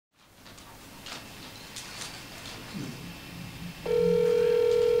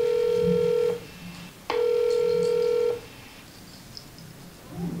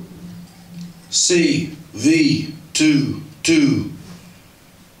CV22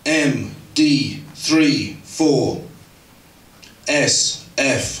 MD34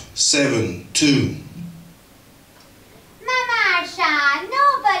 SF72. Marsha,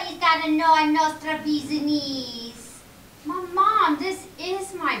 nobody's gotta know our nostra business. Mom, this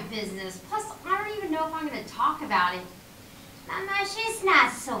is my business. Plus, I don't even know if I'm gonna talk about it. Marsha, it's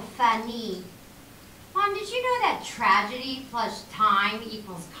not so funny. Mom, did you know that tragedy plus time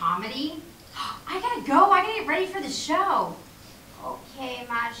equals comedy? I gotta go. I gotta get ready for the show. Okay,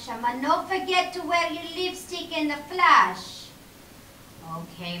 Marsha, but don't forget to wear your lipstick in the flash.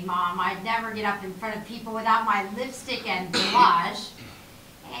 Okay, Mom, I'd never get up in front of people without my lipstick and blush.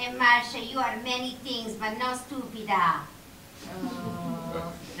 Hey, Marsha, you are many things, but no stupida.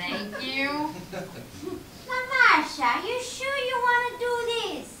 Thank you. Now, Marsha, you sure you want to do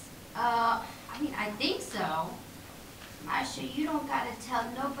this? I mean, I think so. Marsha, you don't gotta tell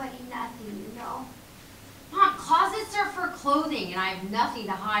nobody nothing, you know? Mom, closets are for clothing, and I have nothing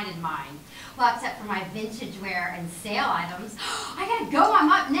to hide in mine. Well, except for my vintage wear and sale items. I gotta go,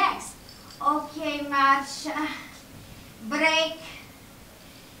 I'm up next. Okay, Marsha. Break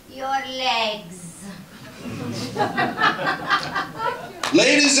your legs.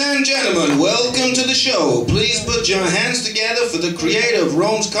 Ladies and gentlemen, welcome to the show. Please put your hands together for the creator of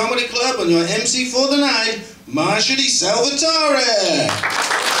Rome's Comedy Club and your MC for the night, Marsha De Salvatore.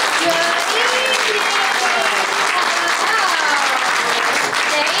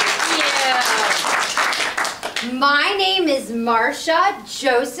 My name is Marsha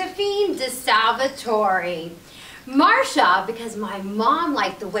Josephine De Salvatore. Marsha, because my mom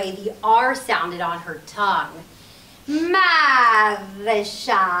liked the way the R sounded on her tongue.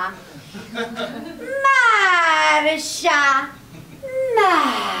 Marsha. Marsha.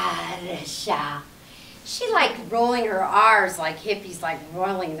 Marsha. She liked rolling her R's like hippies like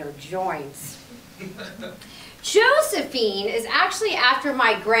rolling their joints. Josephine is actually after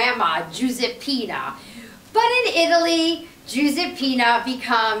my grandma, Giuseppina. But in Italy, Giuseppina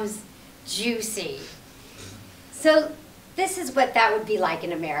becomes juicy. So this is what that would be like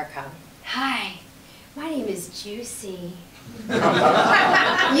in America. Hi, my name is Juicy.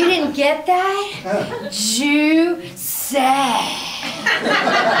 You didn't get that? Juicy.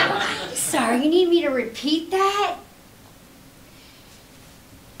 Sorry, you need me to repeat that?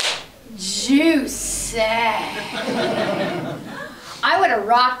 Juicy. I would have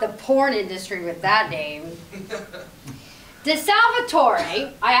rocked the porn industry with that name. De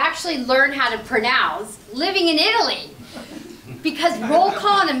Salvatore, I actually learned how to pronounce living in Italy. Because roll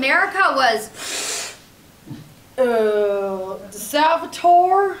call in America was, De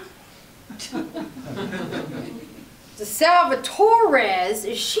Salvatore? De Salvatores,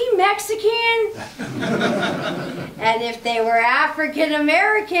 is she Mexican? And if they were African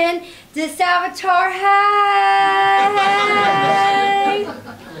American, De Salvatore, hey.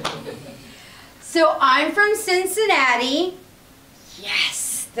 So I'm from Cincinnati.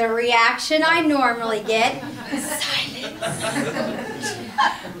 Yes, the reaction I normally get is silence.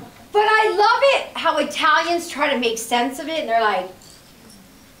 But I love it how Italians try to make sense of it and they're like,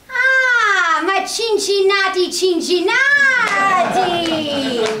 ah, ma Cincinnati, Cincinnati.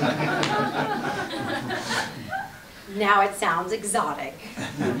 Now it sounds exotic.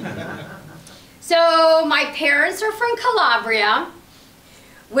 So my parents are from Calabria,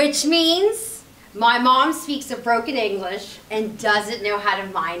 which means my mom speaks a broken English and doesn't know how to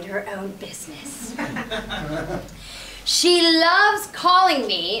mind her own business. She loves calling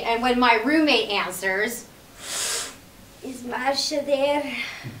me, and when my roommate answers, is Marsha there?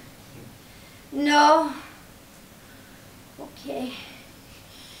 No. Okay.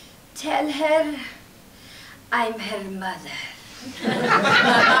 Tell her I'm her mother.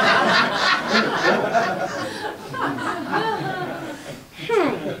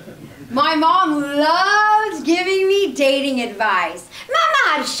 My mom loves giving me dating advice.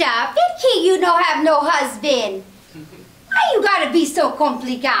 Marsha, Vicky, you don't have no husband. Why you gotta be so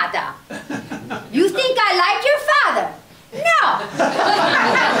complicada? You think I like your father? No.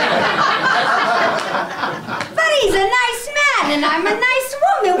 But he's a nice man and I'm a nice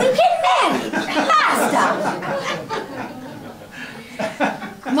woman. We get married. Basta.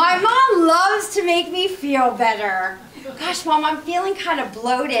 My mom loves to make me feel better. Gosh, Mom, I'm feeling kind of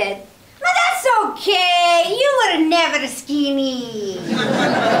bloated. But that's okay. You were never skinny.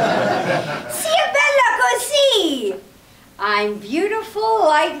 Sia bella così. I'm beautiful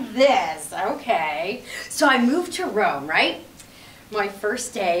like this. Okay. So I moved to Rome, right? My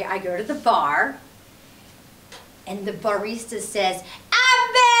first day, I go to the bar, and the barista says, "Ah,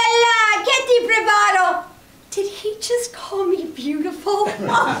 bella, che ti preparo?" Did he just call me beautiful? So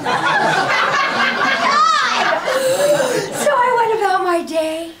I went about my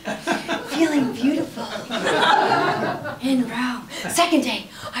day feeling beautiful in Rome. Second day,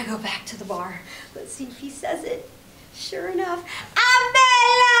 I go back to the bar. Let's see if he says it. Sure enough,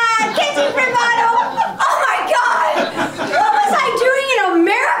 Bella! Kissy Bravado! Oh my God! What was I doing in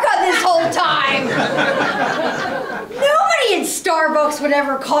America this whole time? Nobody in Starbucks would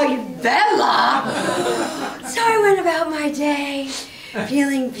ever call you Bella. So I went about my day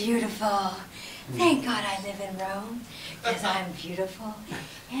feeling beautiful. Thank God I live in Rome, because I'm beautiful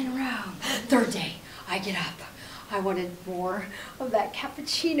in Rome. Third day, I get up. I wanted more of that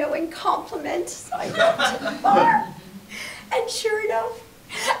cappuccino in compliment, so I go up to the bar. And sure enough,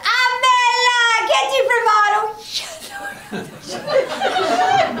 Bella, Kissy Bravado!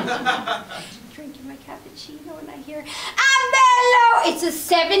 Drinking my cappuccino and I hear, Bella! It's a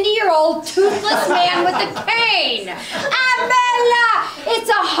 70-year-old toothless man with a cane. Bella! It's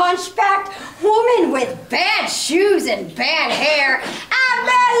a hunchbacked woman with bad shoes and bad hair.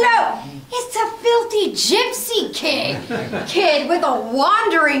 Bella! It's a filthy gypsy kid with a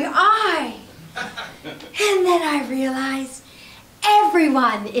wandering eye. And then I realized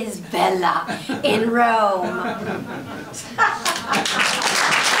everyone is Bella in Rome.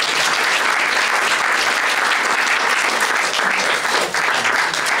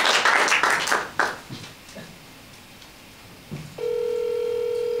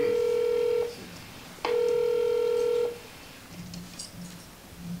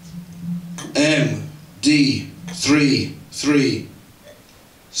 MD33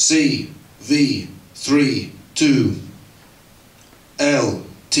 CV32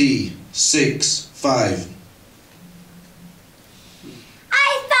 LT65.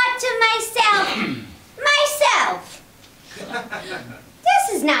 I thought to myself, this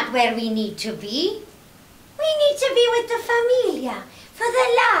is not where we need to be. We need to be with the familia, for the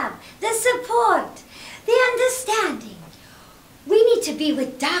love, the support, the understanding. We need to be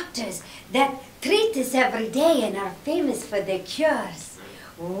with doctors that treat us every day and are famous for their cures.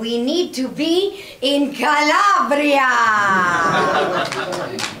 We need to be in Calabria.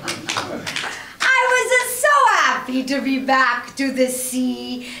 I was so happy to be back to the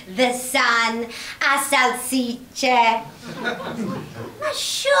sea, the sun, a salsicce. I'm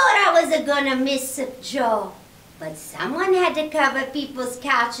sure I wasn't gonna miss Joe, but someone had to cover people's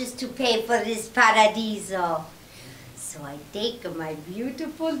couches to pay for this paradiso. So I take my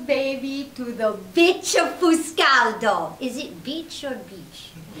beautiful baby to the beach of Fuscaldo. Is it beach or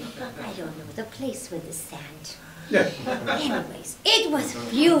beach? I don't know, the place with the sand. Anyways, it was a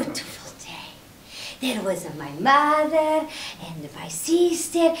beautiful day. There was my mother and my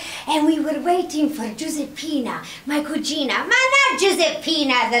sister, and we were waiting for Giuseppina, my cugina. Ma not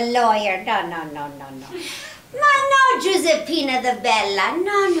Giuseppina the lawyer, no. Ma no Giuseppina the bella,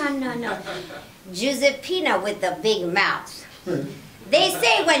 no. Giuseppina with the big mouth. They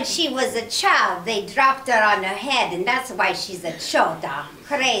say when she was a child, they dropped her on her head, and that's why she's a chota.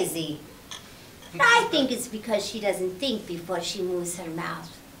 Crazy. I think it's because she doesn't think before she moves her mouth.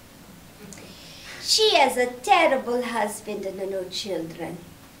 She has a terrible husband and no children.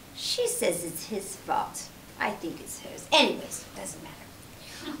 She says it's his fault. I think it's hers. Anyways, doesn't matter.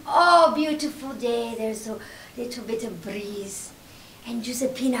 Oh, beautiful day. There's a little bit of breeze. And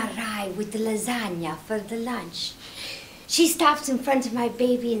Giuseppina arrived with the lasagna for the lunch. She stops in front of my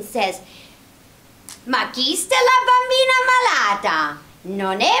baby and says, "Ma chi sta la bambina malata?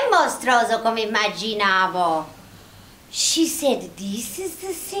 Non è mostruoso come immaginavo." She said, "This is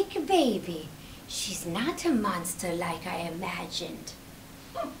the sick baby. She's not a monster like I imagined."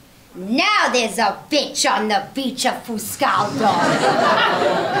 Now there's a bitch on the beach of Fuscaldo.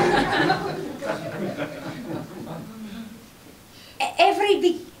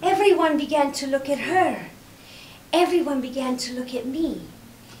 Everyone began to look at her. Everyone began to look at me.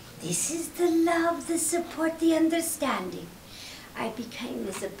 This is the love, the support, the understanding. I became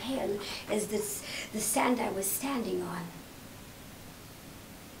as pale as the sand I was standing on.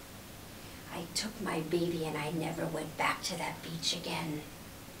 I took my baby and I never went back to that beach again.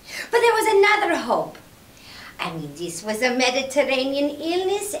 But there was another hope. I mean, this was a Mediterranean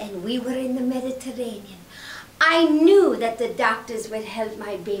illness and we were in the Mediterranean. I knew that the doctors would help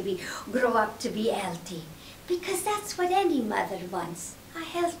my baby grow up to be healthy, because that's what any mother wants, a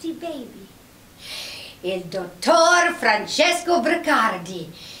healthy baby. Il dottor Francesco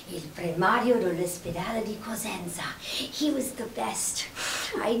Braccardi, il primario dell'ospedale di Cosenza. He was the best.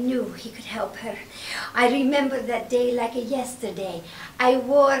 I knew he could help her. I remember that day like yesterday. I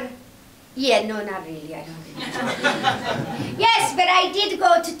wore Yeah, no, not really. I don't really. Yes, but I did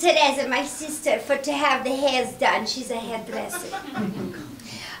go to Teresa, my sister, to have the hairs done. She's a hairdresser.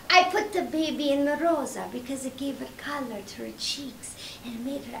 I put the baby in the rosa because it gave her color to her cheeks and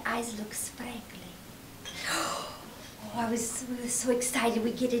made her eyes look sparkly. Oh, I was so excited.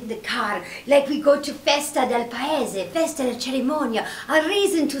 We get in the car, like we go to Festa del Paese, Festa del Cerimonia, a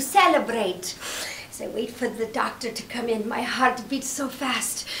reason to celebrate. As I wait for the doctor to come in, my heart beats so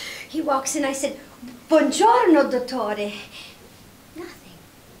fast. He walks in, I said, "Buongiorno, dottore." Nothing.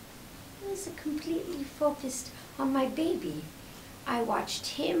 I was completely focused on my baby. I watched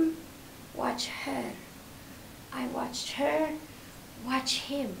him watch her. I watched her watch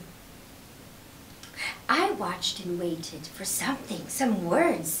him. I watched and waited for something, some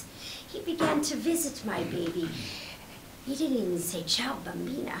words. He began to visit my baby. He didn't even say ciao,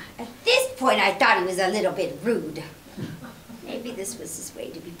 bambina. At this point, I thought he was a little bit rude. Maybe this was his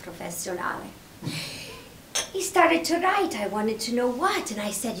way to be professionale. He started to write. I wanted to know what. And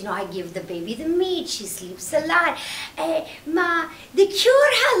I said, you know, I give the baby the meat. She sleeps a lot. Ma, the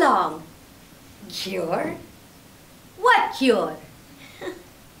cure how long? Cure? What cure?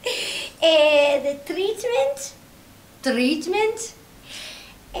 The treatment? Treatment?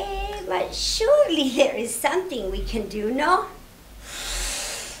 But surely there is something we can do, no?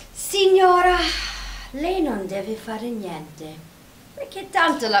 Signora, lei non deve fare niente, perché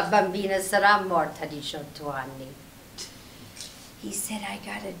tanto la bambina sarà morta a 18 anni. He said I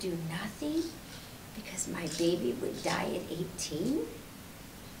gotta do nothing because my baby would die at 18?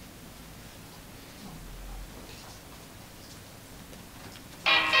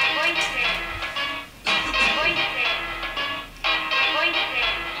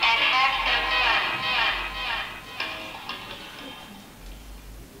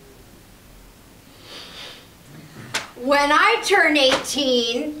 When I turned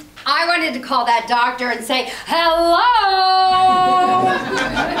 18, I wanted to call that doctor and say, "Hello!"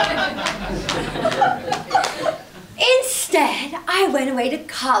 Instead, I went away to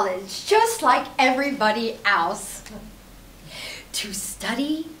college, just like everybody else, to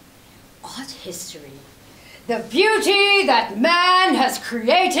study art history. The beauty that man has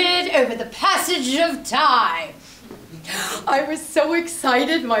created over the passage of time. I was so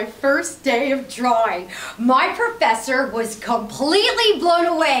excited my first day of drawing. My professor was completely blown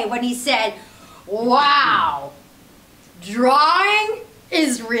away when he said, "Wow, drawing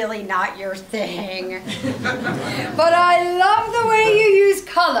is really not your thing. But I love the way you use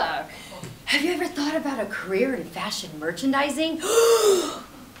color. Have you ever thought about a career in fashion merchandising?"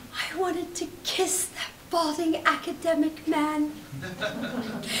 I wanted to kiss that balding academic man.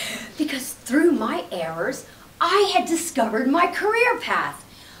 Because through my errors, I had discovered my career path.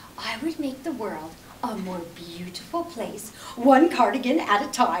 I would make the world a more beautiful place, one cardigan at a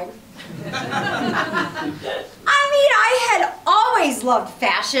time. I mean, I had always loved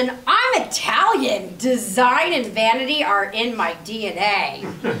fashion. I'm Italian. Design and vanity are in my DNA.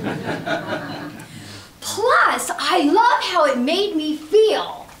 Plus, I love how it made me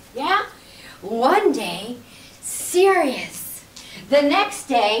feel. Yeah? One day, serious. The next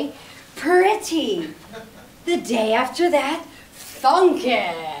day, pretty. The day after that, funky.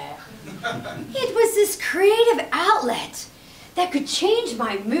 It was this creative outlet that could change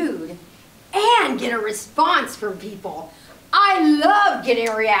my mood and get a response from people. I love getting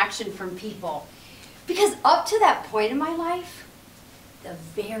a reaction from people because up to that point in my life, the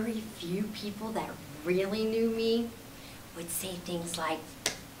very few people that really knew me would say things like,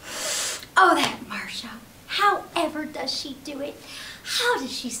 "Oh, that Marsha, however does she do it? How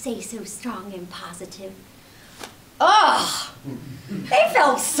does she stay so strong and positive?" Ugh! They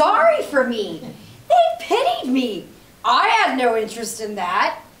felt sorry for me. They pitied me. I had no interest in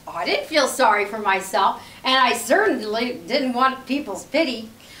that. I didn't feel sorry for myself, and I certainly didn't want people's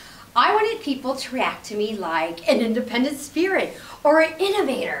pity. I wanted people to react to me like an independent spirit or an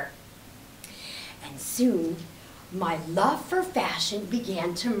innovator. And soon, my love for fashion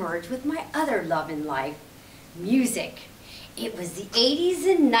began to merge with my other love in life, music. It was the 80s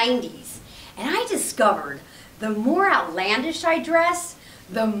and 90s, and I discovered the more outlandish I dressed,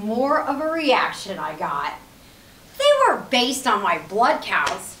 the more of a reaction I got. They weren't based on my blood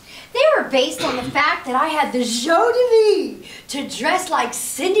counts. They were based on the fact that I had the joie de vivre to dress like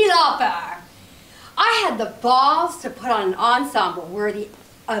Cyndi Lauper. I had the balls to put on an ensemble worthy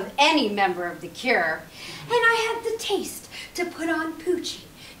of any member of The Cure. And I had the taste to put on Poochie,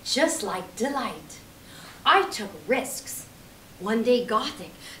 just like Delight. I took risks. One day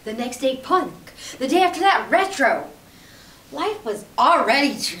gothic, the next day punk, the day after that retro. Life was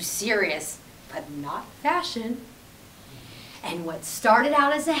already too serious, but not fashion. And what started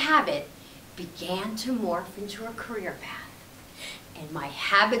out as a habit began to morph into a career path, and my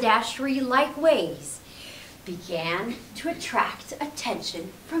haberdashery-like ways began to attract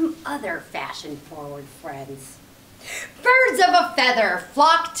attention from other fashion-forward friends. Birds of a feather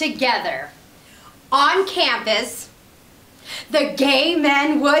flocked together. On campus, the gay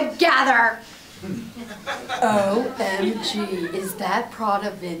men would gather. OMG, is that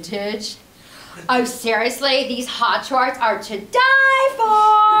Prada vintage? Oh, seriously, these hot shorts are to die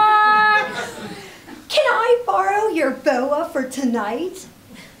for! Can I borrow your boa for tonight?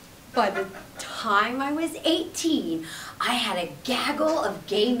 By the time I was 18, I had a gaggle of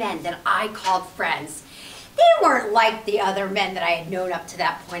gay men that I called friends. They weren't like the other men that I had known up to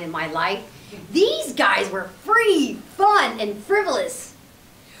that point in my life. These guys were free, fun, and frivolous.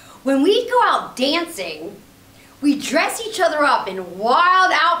 When we'd go out dancing, we'd dress each other up in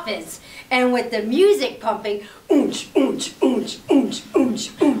wild outfits, and with the music pumping, oonch, oonch, oonch, oonch,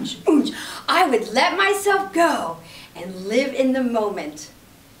 oonch, oonch, oonch, I would let myself go and live in the moment.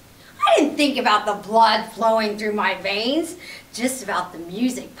 I didn't think about the blood flowing through my veins, just about the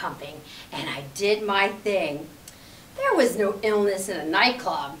music pumping, and I did my thing. There was no illness in a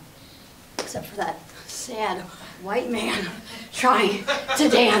nightclub, except for that sad white man trying to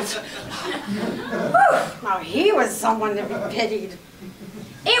dance. Whew, now he was someone to be pitied.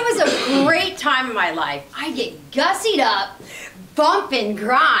 It was a great time in my life. I get gussied up, bump and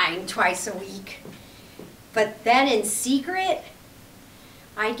grind twice a week. But then in secret,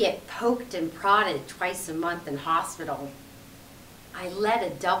 I get poked and prodded twice a month in hospital. I led a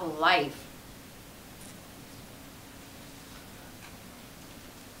double life.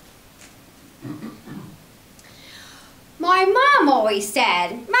 My mom always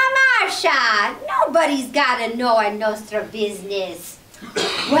said, Marsha, nobody's gotta know a nostra business.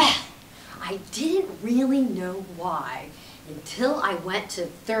 Well, I didn't really know why until I went to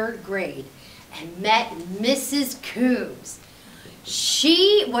 3rd grade and met Mrs. Coombs.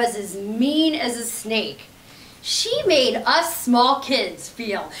 She was as mean as a snake. She made us small kids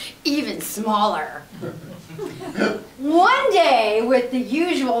feel even smaller. One day, with the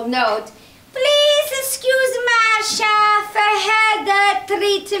usual note, please excuse Marsha for her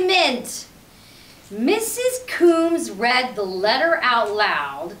treatment, Mrs. Coombs read the letter out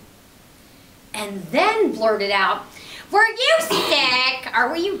loud and then blurted out, were you sick or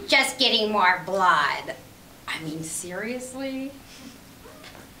were you just getting more blood? I mean, seriously?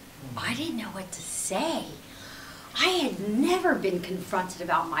 I didn't know what to say. I had never been confronted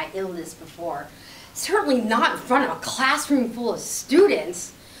about my illness before, certainly not in front of a classroom full of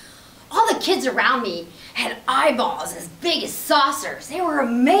students. All the kids around me had eyeballs as big as saucers. They were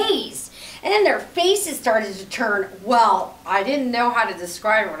amazed. And then their faces started to turn, well, I didn't know how to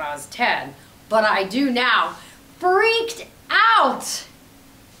describe it when I was 10, but I do now, freaked out.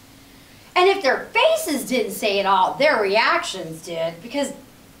 And if their faces didn't say it all, their reactions did, because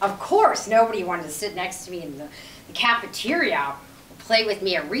of course nobody wanted to sit next to me in the cafeteria or play with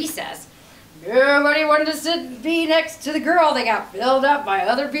me at recess. Nobody wanted to be next to the girl that got filled up by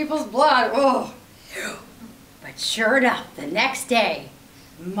other people's blood. Oh. But sure enough, the next day,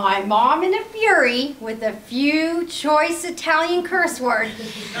 my mom in a fury with a few choice Italian curse words,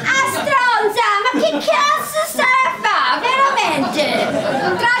 a stronza, ma che cazzo stai a fare, veramente?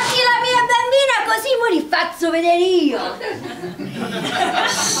 Tratti la mia bambina così mo li faccio vedere io.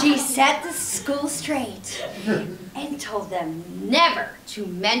 She set the school straight and told them never to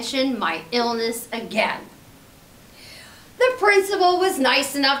mention my illness again. The principal was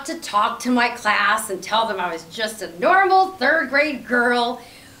nice enough to talk to my class and tell them I was just a normal 3rd grade girl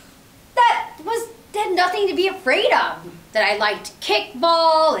that had nothing to be afraid of. That I liked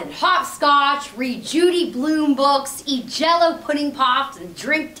kickball and hopscotch, read Judy Blume books, eat Jell-O pudding pops, and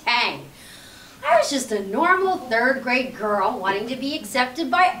drink Tang. I was just a normal 3rd grade girl wanting to be accepted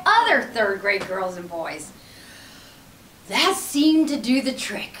by other 3rd grade girls and boys. That seemed to do the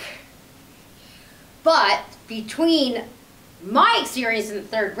trick. But between my experience in the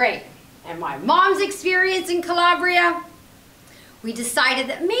 3rd grade and my mom's experience in Calabria, we decided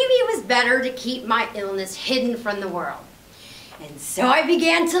that maybe it was better to keep my illness hidden from the world. And so I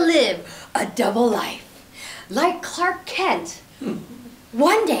began to live a double life, like Clark Kent.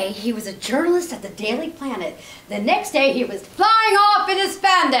 One day he was a journalist at the Daily Planet. The next day he was flying off in his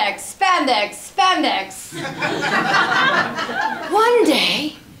spandex, spandex, spandex. One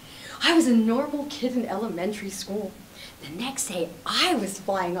day I was a normal kid in elementary school. The next day I was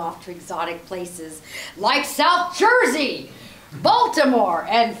flying off to exotic places like South Jersey, Baltimore,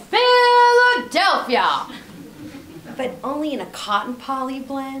 and Philadelphia. But only in a cotton poly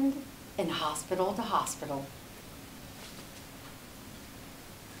blend and hospital to hospital.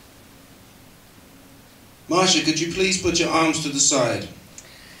 Marsha, could you please put your arms to the side?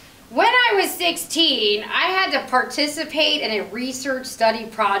 When I was 16, I had to participate in a research study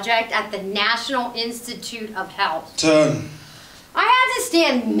project at the National Institute of Health. Turn. I had to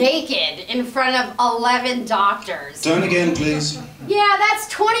stand naked in front of 11 doctors. Turn again, please. Yeah, that's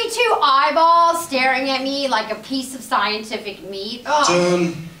 22 eyeballs staring at me like a piece of scientific meat. Ugh.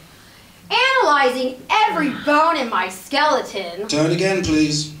 Turn. Analyzing every bone in my skeleton. Turn again,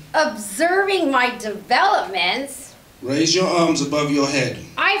 please. Observing my developments. Raise your arms above your head.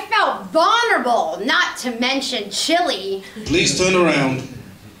 I felt vulnerable, not to mention chilly. Please turn around.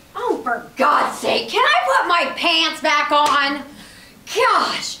 Oh, for God's sake, can I put my pants back on?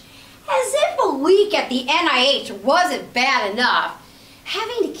 Gosh, as if a week at the NIH wasn't bad enough,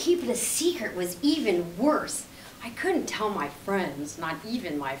 having to keep it a secret was even worse. I couldn't tell my friends, not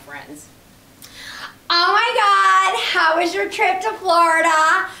even my friends. Oh my God, how was your trip to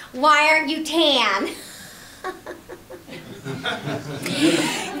Florida? Why aren't you tan?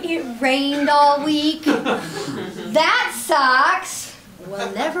 It rained all week. That sucks.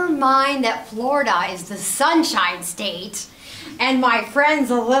 Well, never mind that Florida is the sunshine state and my friend's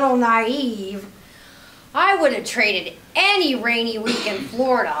a little naive. I would have traded any rainy week in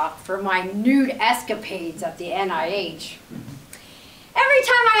Florida for my nude escapades at the NIH. Every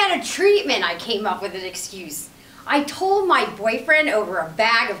time I had a treatment, I came up with an excuse. I told my boyfriend over a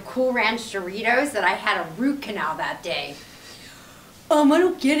bag of Cool Ranch Doritos that I had a root canal that day. I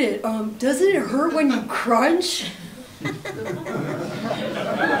don't get it. Doesn't it hurt when you crunch? The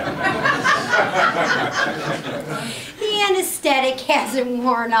anesthetic hasn't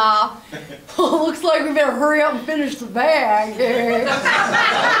worn off. Oh, looks like we better hurry up and finish the bag.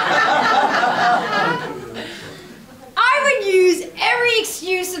 I would use every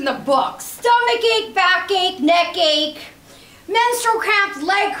excuse in the book. Stomach ache, backache, neck ache, menstrual cramps,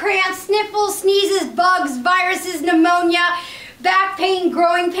 leg cramps, sniffles, sneezes, bugs, viruses, pneumonia, back pain,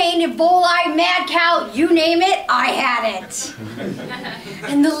 growing pain, Ebola, mad cow, you name it, I had it.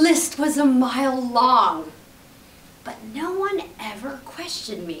 And the list was a mile long. But no one ever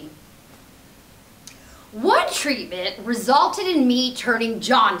questioned me. One treatment resulted in me turning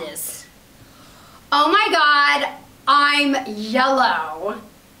jaundice. Oh my God, I'm yellow.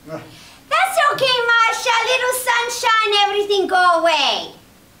 That's okay, Marsha. Little sunshine, everything go away.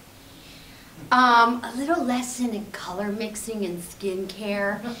 A little lesson in color mixing and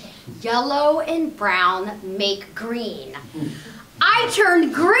skincare. Yellow and brown make green. I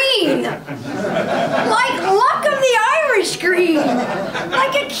turned green. Like Luck of the Irish green.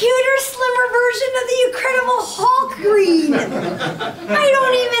 Like a cuter, slimmer version of the Incredible Hulk green. I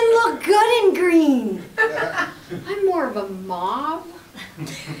don't even look good in green. I'm more of a mauve.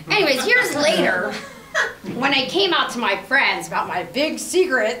 Anyways, years later, when I came out to my friends about my big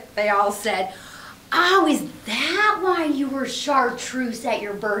secret, they all said, "Oh, is that why you were chartreuse at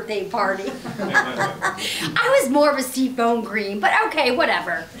your birthday party?" I was more of a seafoam green, but okay,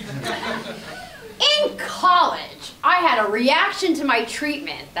 whatever. In college, I had a reaction to my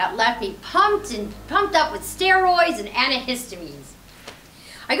treatment that left me pumped up with steroids and antihistamines.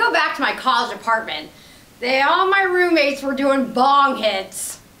 I go back to my college apartment. All my roommates were doing bong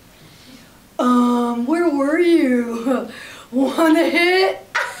hits. Where were you? Want a hit?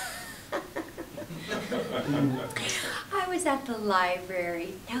 I was at the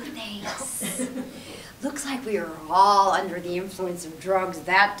library. No thanks. Looks like we were all under the influence of drugs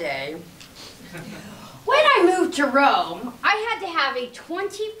that day. When I moved to Rome, I had to have a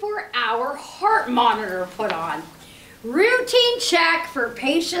 24-hour heart monitor put on. Routine check for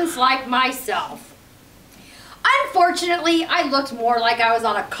patients like myself. Unfortunately, I looked more like I was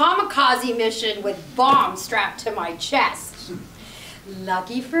on a kamikaze mission with bombs strapped to my chest.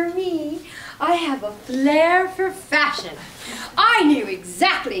 Lucky for me, I have a flair for fashion. I knew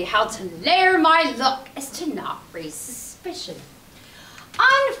exactly how to layer my look as to not raise suspicion.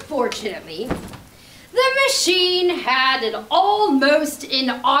 Unfortunately, the machine had an almost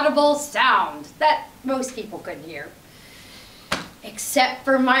inaudible sound that most people couldn't hear. Except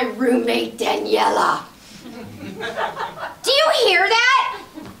for my roommate, Daniela. Do you hear that?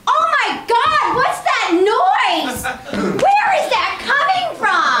 Oh my God, what's that noise? Where is that coming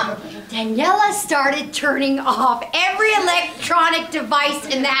from? Daniela started turning off every electronic device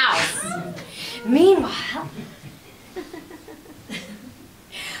in the house. Meanwhile,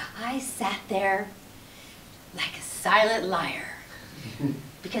 I sat there like a silent liar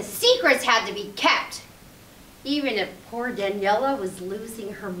because secrets had to be kept, even if poor Daniela was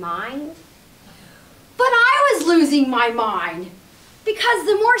losing her mind. But I was losing my mind because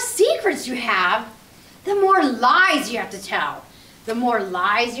the more secrets you have, the more lies you have to tell. The more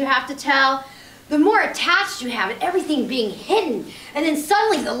lies you have to tell, the more attached you have and everything being hidden. And then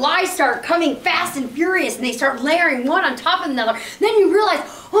suddenly the lies start coming fast and furious and they start layering one on top of another. Then you realize,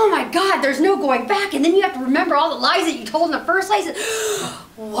 oh my God, there's no going back. And then you have to remember all the lies that you told in the first place.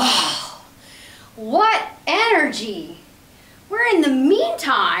 Wow, what energy. Where in the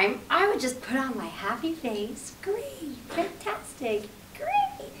meantime, I would just put on my happy face. Great, fantastic,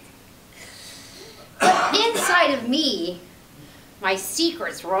 great. But inside of me, my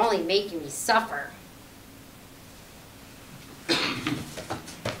secrets were only making me suffer.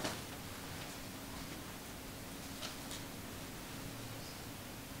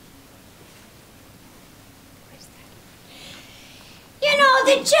 You know,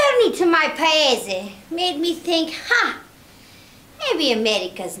 the journey to my paese made me think, maybe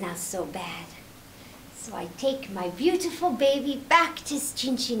America's not so bad. So I take my beautiful baby back to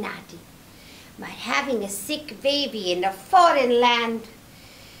Cincinnati. But having a sick baby in a foreign land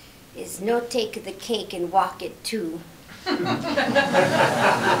is no take the cake and walk it too.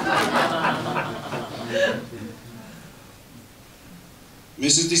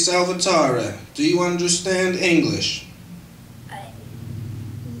 Mrs. De Salvatore, do you understand English?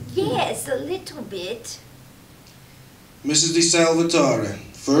 Yes, a little bit. Mrs. De Salvatore,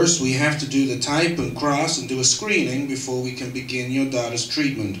 first we have to do the type and cross and do a screening before we can begin your daughter's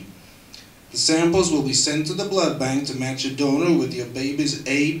treatment. The samples will be sent to the blood bank to match a donor with your baby's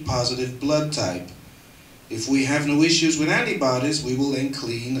A-positive blood type. If we have no issues with antibodies, we will then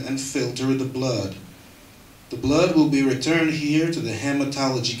clean and filter the blood. The blood will be returned here to the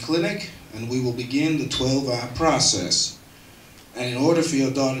hematology clinic and we will begin the 12-hour process. And in order for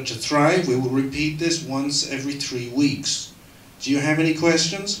your daughter to thrive, we will repeat this once every 3 weeks. Do you have any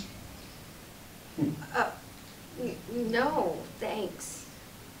questions? No, thanks.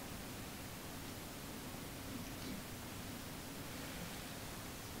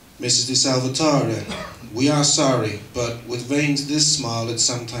 Mrs. De Salvatore, we are sorry, but with veins this small it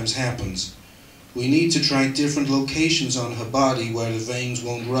sometimes happens. We need to try different locations on her body where the veins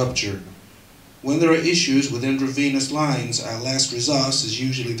won't rupture. When there are issues with intravenous lines, our last resource is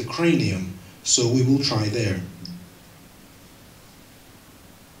usually the cranium, so we will try there.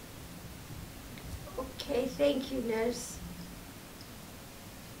 Okay, thank you, nurse.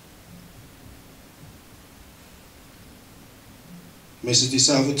 Mrs. De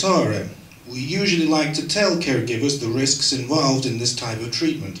Salvatore, we usually like to tell caregivers the risks involved in this type of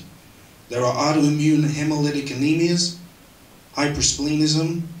treatment. There are autoimmune hemolytic anemias,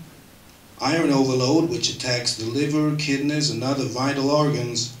 hypersplenism, iron overload, which attacks the liver, kidneys, and other vital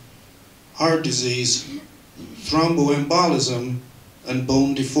organs, heart disease, thromboembolism, and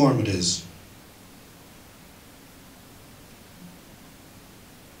bone deformities.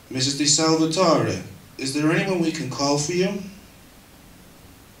 Mrs. De Salvatore, is there anyone we can call for you?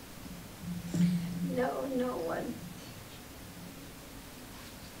 No one.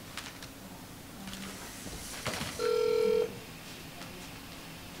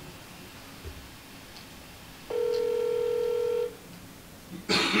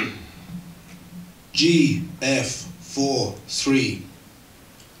 GF43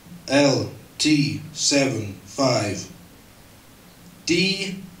 LT75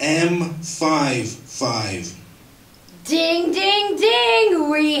 DM55. Ding, ding, ding!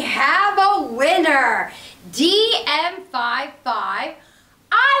 We have a winner! DM55.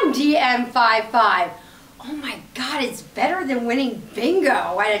 I'm DM55. Oh my God, it's better than winning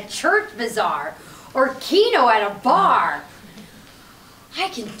bingo at a church bazaar or Keno at a bar. I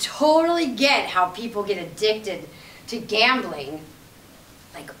can totally get how people get addicted to gambling.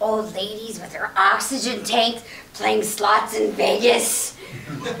 Like old ladies with their oxygen tanks playing slots in Vegas.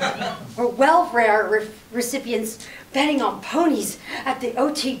 Or welfare recipients betting on ponies at the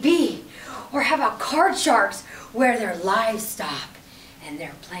OTB. Or how about card sharks where their lives stop and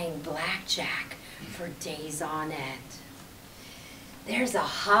they're playing blackjack for days on end. There's a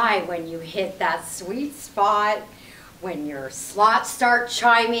high when you hit that sweet spot, when your slots start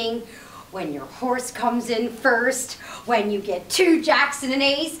chiming, when your horse comes in first, when you get 2 jacks and an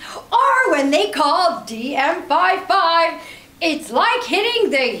ace, or when they call DM55. It's like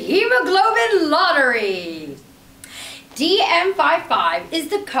hitting the hemoglobin lottery. DM55 is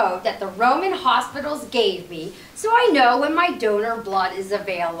the code that the Roman hospitals gave me so I know when my donor blood is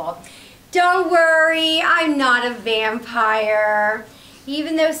available. Don't worry, I'm not a vampire,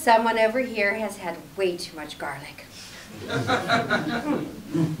 even though someone over here has had way too much garlic.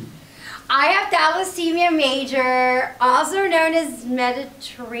 I have thalassemia major, also known as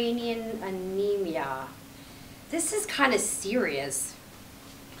Mediterranean anemia. This is kind of serious.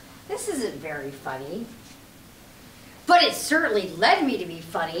 This isn't very funny. But it certainly led me to be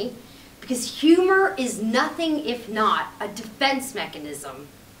funny because humor is nothing if not a defense mechanism.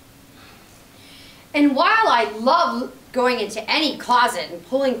 And while I love going into any closet and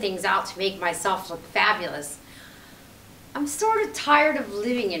pulling things out to make myself look fabulous, I'm sort of tired of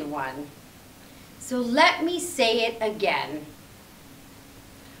living in one. So let me say it again.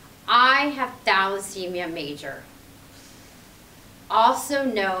 I have thalassemia major, also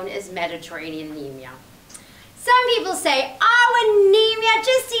known as Mediterranean anemia. Some people say, oh, anemia,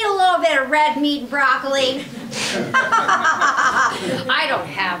 just eat a little bit of red meat and broccoli. I don't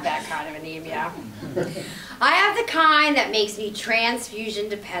have that kind of anemia. I have the kind that makes me transfusion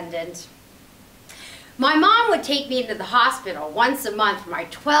dependent. My mom would take me into the hospital once a month for my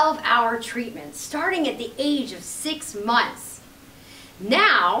 12-hour treatment, starting at the age of 6 months.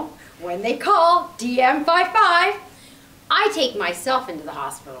 Now, when they call DM55, I take myself into the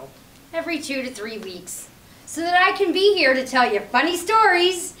hospital every 2 to 3 weeks so that I can be here to tell you funny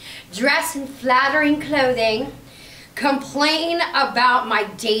stories, dress in flattering clothing, complain about my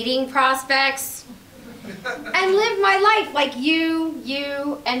dating prospects, and live my life like you,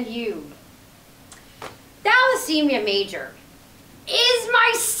 and you. Thalassemia major is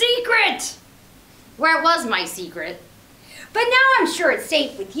my secret. Well, it was my secret. But now I'm sure it's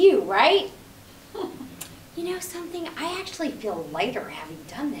safe with you, right? You know something? I actually feel lighter having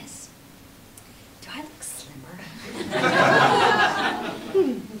done this. Do I look slimmer?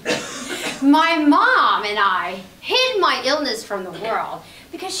 My mom and I hid my illness from the world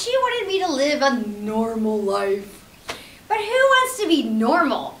because she wanted me to live a normal life. But who wants to be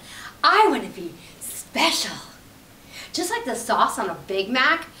normal? I want to be special. Just like the sauce on a Big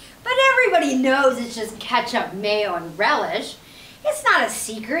Mac, but everybody knows it's just ketchup, mayo, and relish. It's not a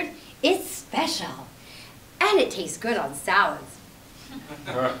secret, it's special. And it tastes good on salads.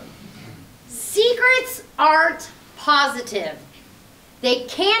 Secrets aren't positive. They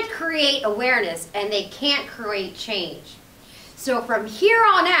can't create awareness and they can't create change. So from here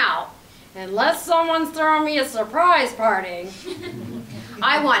on out, unless someone's throwing me a surprise party,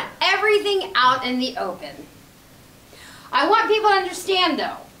 I want everything out in the open. I want people to understand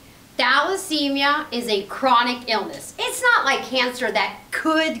though, thalassemia is a chronic illness. It's not like cancer that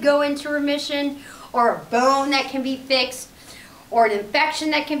could go into remission, or a bone that can be fixed, or an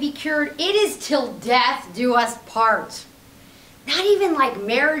infection that can be cured. It is till death do us part. Not even like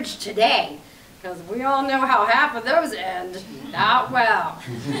marriage today, because we all know how half of those end. Not well.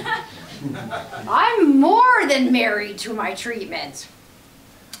 I'm more than married to my treatment.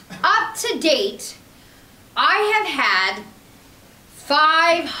 Up to date, I have had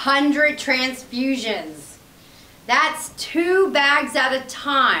 500 transfusions. That's 2 bags at a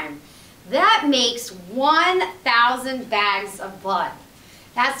time. That makes 1,000 bags of blood.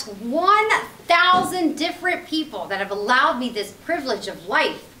 That's 1,000 different people that have allowed me this privilege of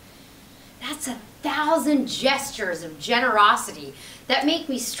life. That's 1,000 gestures of generosity that make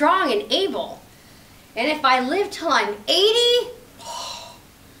me strong and able. And if I live till I'm 80,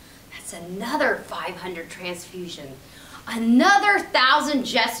 that's another 500 transfusion, another 1,000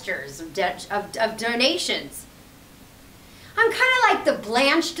 gestures of donations. I'm kind of like the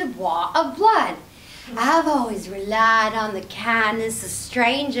Blanche de Bois of blood. I've always relied on the kindness of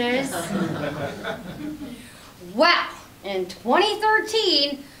strangers. Well, in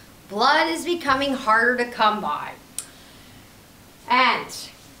 2013, blood is becoming harder to come by. And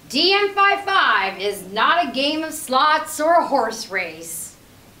DM55 is not a game of slots or a horse race.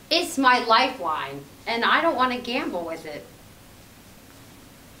 It's my lifeline, and I don't want to gamble with it.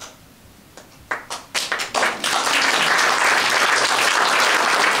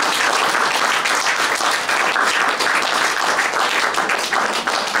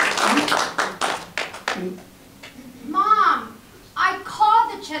 Mom, I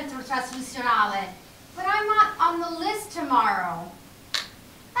called the Centro Trasfusionale, but I'm not on the list tomorrow.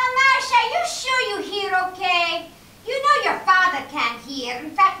 Marsha, you sure you hear okay? You know your father can't hear.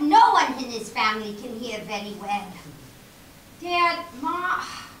 In fact, no one in his family can hear very well. Dad,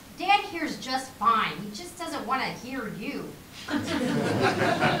 Dad hears just fine. He just doesn't want to hear you. Cosa?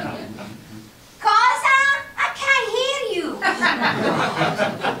 I can't hear you.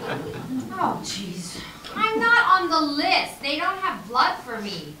 Oh, jeez. I'm not on the list. They don't have blood for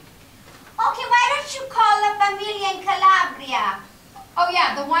me. Okay, why don't you call La Familia in Calabria? Oh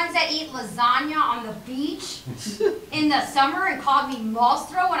yeah, the ones that eat lasagna on the beach in the summer and called me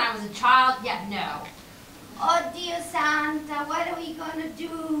mostro when I was a child? Yeah, no. Oh, Dio Santa, what are we gonna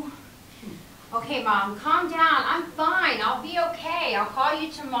do? Okay, Mom, calm down. I'm fine. I'll be okay. I'll call you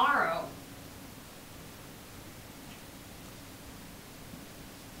tomorrow.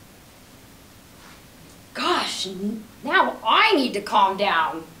 Gosh, now I need to calm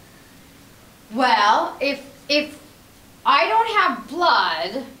down. Well, if I don't have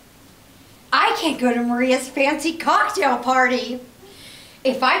blood, I can't go to Maria's fancy cocktail party.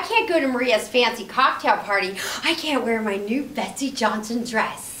 If I can't go to Maria's fancy cocktail party, I can't wear my new Betsy Johnson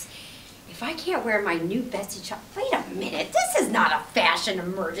dress. If I can't wear my new Betsy Johnson... Wait a minute, this is not a fashion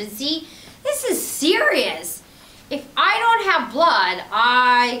emergency. This is serious. If I don't have blood,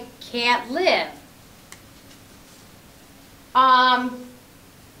 I can't live.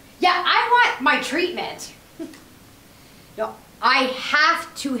 Yeah, I want my treatment. No, I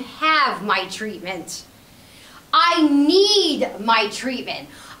have to have my treatment. I need my treatment.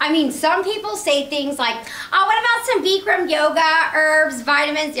 I mean, some people say things like, oh, what about some Bikram yoga, herbs,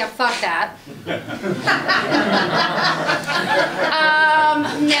 vitamins? Yeah, fuck that.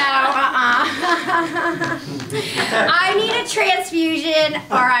 No, I need a transfusion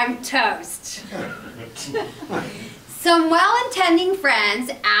or I'm toast. Some well-intending friends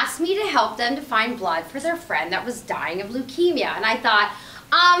asked me to help them to find blood for their friend that was dying of leukemia. And I thought,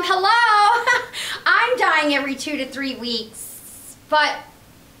 hello, I'm dying every 2 to 3 weeks. But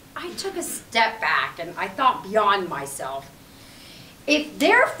I took a step back and I thought beyond myself. If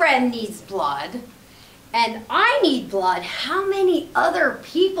their friend needs blood and I need blood, how many other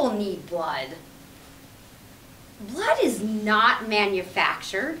people need blood? Blood is not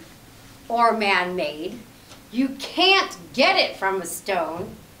manufactured or man-made. You can't get it from a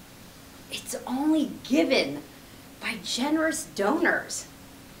stone. It's only given by generous donors.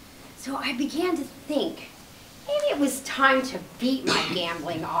 So I began to think, maybe it was time to beat my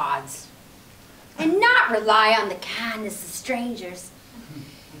gambling odds and not rely on the kindness of strangers.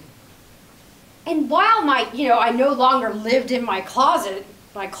 And while I no longer lived in my closet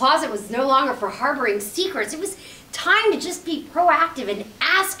was no longer for harboring secrets. It was time to just be proactive and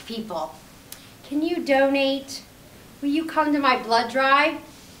ask people, can you donate? Will you come to my blood drive?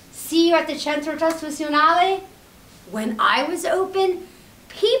 See you at the Centro Trasfusionale? When I was open,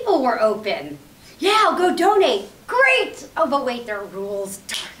 people were open. Yeah, I'll go donate. Great! Oh, but wait, there are rules.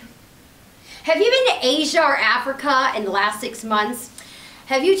 Have you been to Asia or Africa in the last 6 months?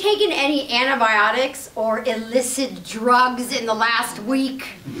 Have you taken any antibiotics or illicit drugs in the last week?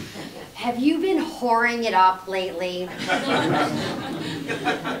 Have you been whoring it up lately?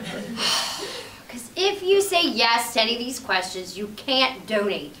 Because if you say yes to any of these questions, you can't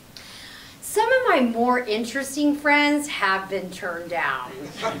donate. Some of my more interesting friends have been turned down.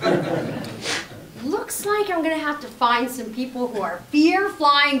 Looks like I'm going to have to find some people who are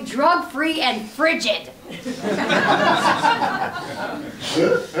fear-flying, drug-free, and frigid.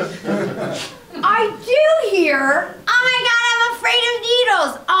 I do hear, oh my God, I'm afraid of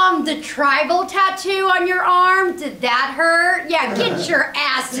needles. The tribal tattoo on your arm, did that hurt? Yeah, get your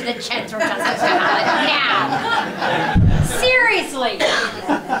ass to the Centro now. Seriously.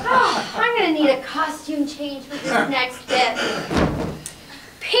 Oh, I'm going to need a costume change for this next bit.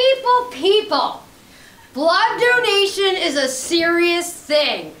 People. Blood donation is a serious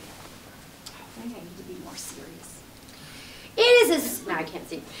thing. I think I need to be more serious. No, I can't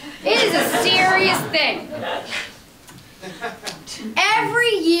see. It is a serious thing.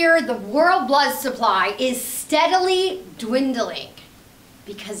 Every year, the world blood supply is steadily dwindling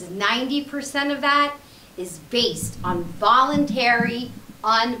because 90% of that is based on voluntary,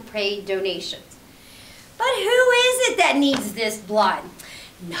 unpaid donations. But who is it that needs this blood?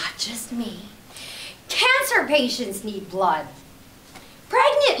 Not just me. Cancer patients need blood.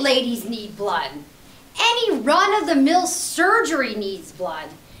 Pregnant ladies need blood. Any run-of-the-mill surgery needs blood.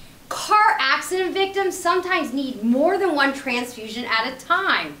 Car accident victims sometimes need more than one transfusion at a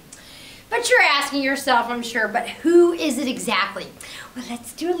time. But you're asking yourself, I'm sure, but who is it exactly? Well,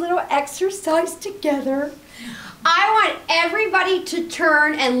 let's do a little exercise together. I want everybody to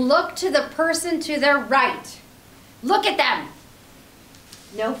turn and look to the person to their right. Look at them.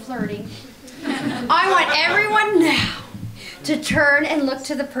 No flirting. I want everyone now to turn and look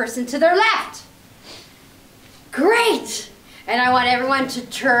to the person to their left. Great! And I want everyone to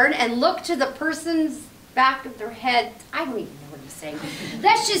turn and look to the person's back of their head. I don't even know what I'm saying.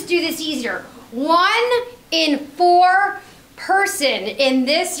 Let's just do this easier. 1 in 4 person in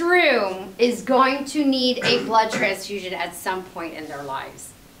this room is going to need a blood transfusion at some point in their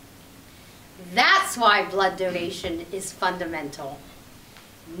lives. That's why blood donation is fundamental.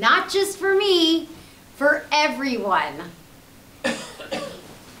 Not just for me, for everyone.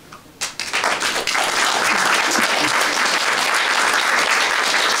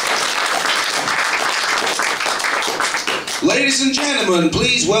 Ladies and gentlemen,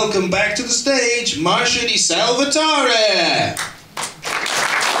 please welcome back to the stage, Marsha De Salvatore.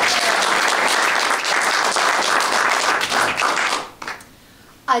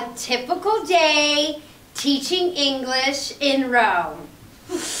 a typical day teaching English in Rome.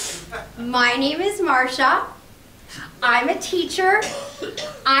 My name is Marsha. I'm a teacher.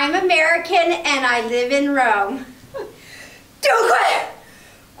 I'm American and I live in Rome. Dunque,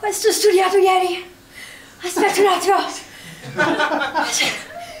 questo ho studiato ieri. Aspetta un attimo.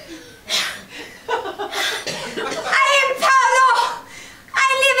 I am Paolo.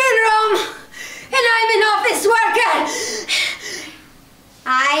 I live in Rome and I'm an office worker.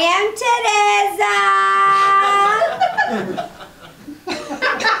 I am Teresa.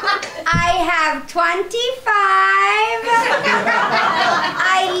 I have 25.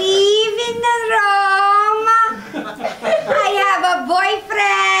 I live in Rome. I have a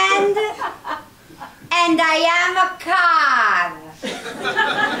boyfriend. And I am a car.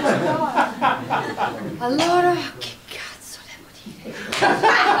 Allora, che cazzo devo dire?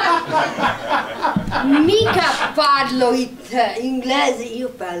 Mica parlo inglese, io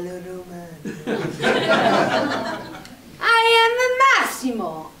parlo romano. I am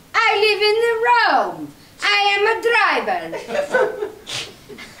Massimo. I live in Rome. I am a driver.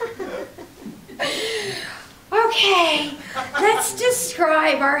 Okay, let's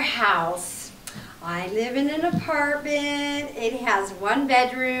describe our house. I live in an apartment. It has 1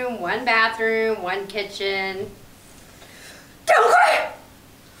 bedroom, 1 bathroom, 1 kitchen. Dunque!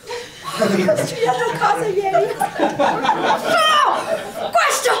 Ho studiato cosa ieri.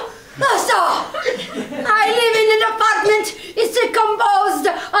 Questo lo so! I live in an apartment. It's composed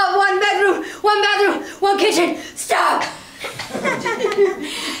of 1 bedroom, 1 bathroom, 1 kitchen. Stop!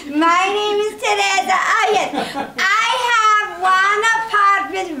 My name is Teresa. Yes. I have 1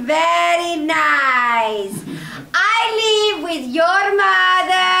 apartment, very nice. I live with your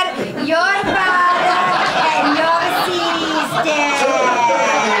mother, your father, and your sister.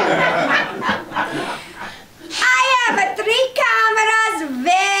 I have 3 cameras,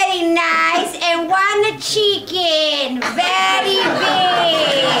 very nice, and 1 chicken, very big.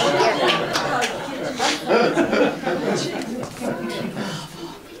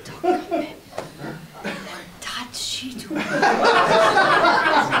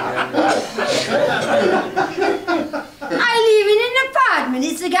 I live in an apartment.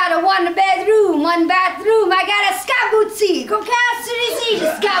 It's got a 1 bedroom, 1 bathroom. I got a scabuzzi. Con cazzo di sì,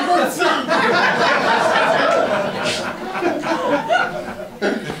 scabuzzi.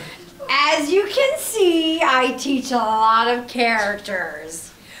 As you can see, I teach a lot of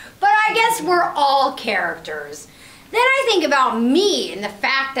characters. But I guess we're all characters. Then I think about me and the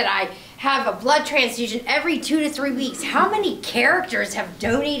fact that I have a blood transfusion every 2 to 3 weeks. How many characters have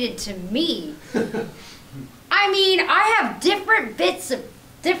donated to me? I mean, I have different bits of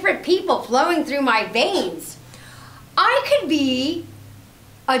different people flowing through my veins. I could be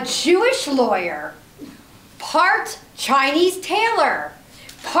a Jewish lawyer, part Chinese tailor,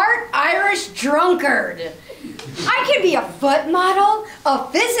 part Irish drunkard. I could be a foot model, a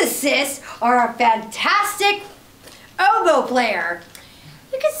physicist, or a fantastic oboe player.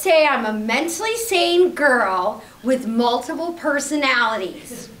 You could say I'm a mentally sane girl with multiple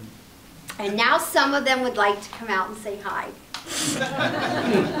personalities. And now some of them would like to come out and say hi.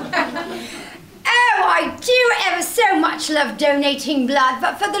 Oh, I do ever so much love donating blood,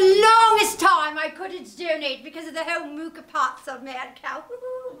 but for the longest time I couldn't donate because of the whole mooka pots of mad cow.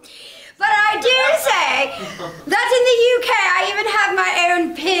 But I do say that in the UK I even have my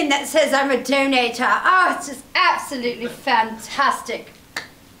own pin that says I'm a donator. Oh, it's just absolutely fantastic.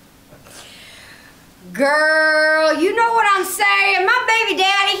 Girl, you know what I'm saying? My baby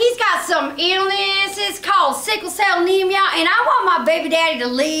daddy, he's got some illness. It's called sickle cell anemia, and I want my baby daddy to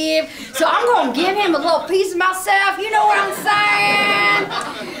live, so I'm going to give him a little piece of myself. You know what I'm saying?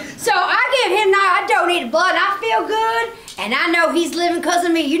 So I give him, I donated blood, and I feel good, and I know he's living because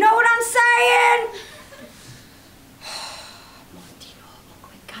of me. You know what I'm saying?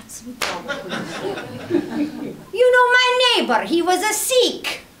 You know my neighbor, he was a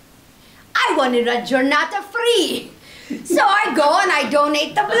Sikh. I wanted a giornata free. So I go and I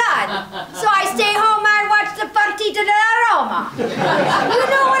donate the blood. So I stay home and I watch the Partita della Roma. You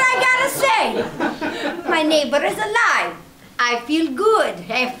know what I gotta say? My neighbor is alive. I feel good.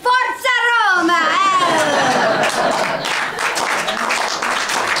 Hey, Forza Roma!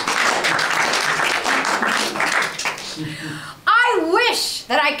 I wish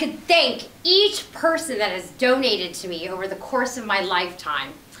that I could thank each person that has donated to me over the course of my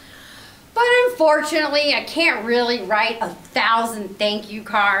lifetime. But unfortunately, I can't really write 1,000 thank you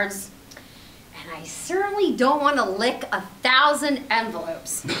cards. And I certainly don't want to lick 1,000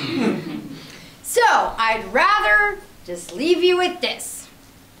 envelopes. So I'd rather just leave you with this.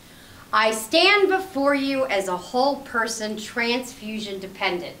 I stand before you as a whole person transfusion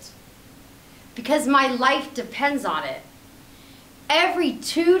dependent because my life depends on it. Every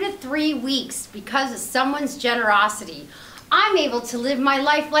 2 to 3 weeks, because of someone's generosity, I'm able to live my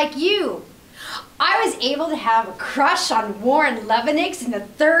life like you. I was able to have a crush on Warren Levenix in the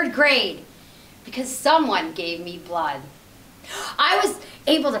 3rd grade because someone gave me blood. I was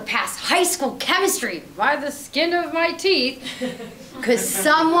able to pass high school chemistry by the skin of my teeth because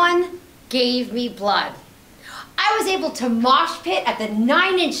someone gave me blood. I was able to mosh pit at the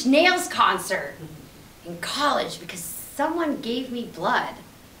 9 Inch Nails concert in college because someone gave me blood.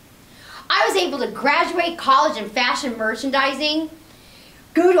 I was able to graduate college in fashion merchandising,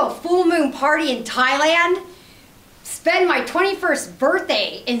 go to a full moon party in Thailand, spend my 21st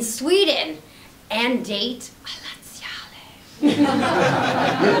birthday in Sweden, and date a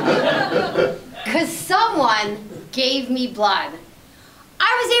laziale. Because someone gave me blood.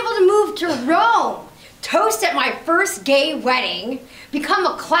 I was able to move to Rome, toast at my first gay wedding, become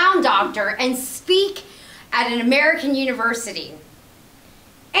a clown doctor, and speak at an American university.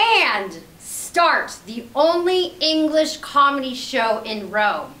 And start the only English comedy show in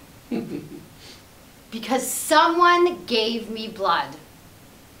Rome. Because someone gave me blood.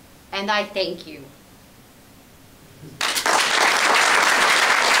 And I thank you.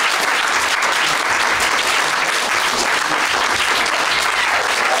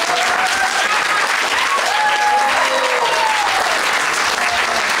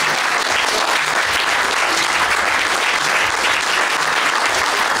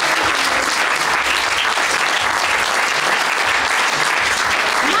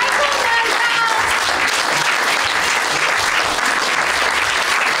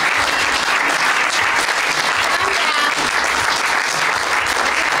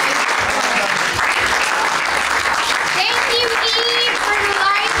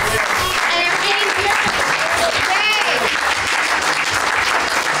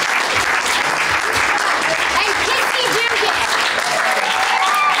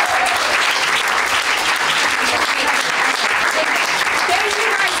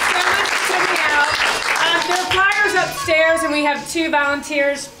 And we have 2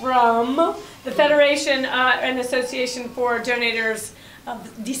 volunteers from the Federation and Association for Donators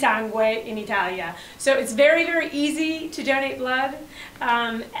of di Sangue in Italia. So it's very, very easy to donate blood.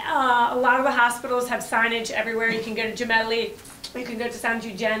 A lot of the hospitals have signage everywhere. You can go to Gemelli, you can go to San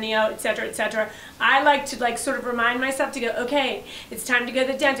Eugenio, etc., etc. I like to sort of remind myself to go, okay, it's time to go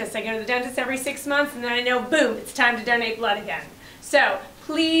to the dentist. I go to the dentist every 6 months, and then I know, boom, it's time to donate blood again. So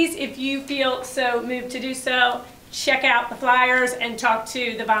please, if you feel so moved to do so, check out the flyers and talk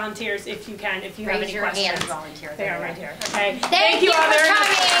to the volunteers if you can, if you have any questions. Raise your hands, volunteer. They are right here. Okay. Thank you all for very much.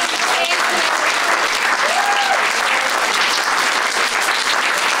 coming. Thank you.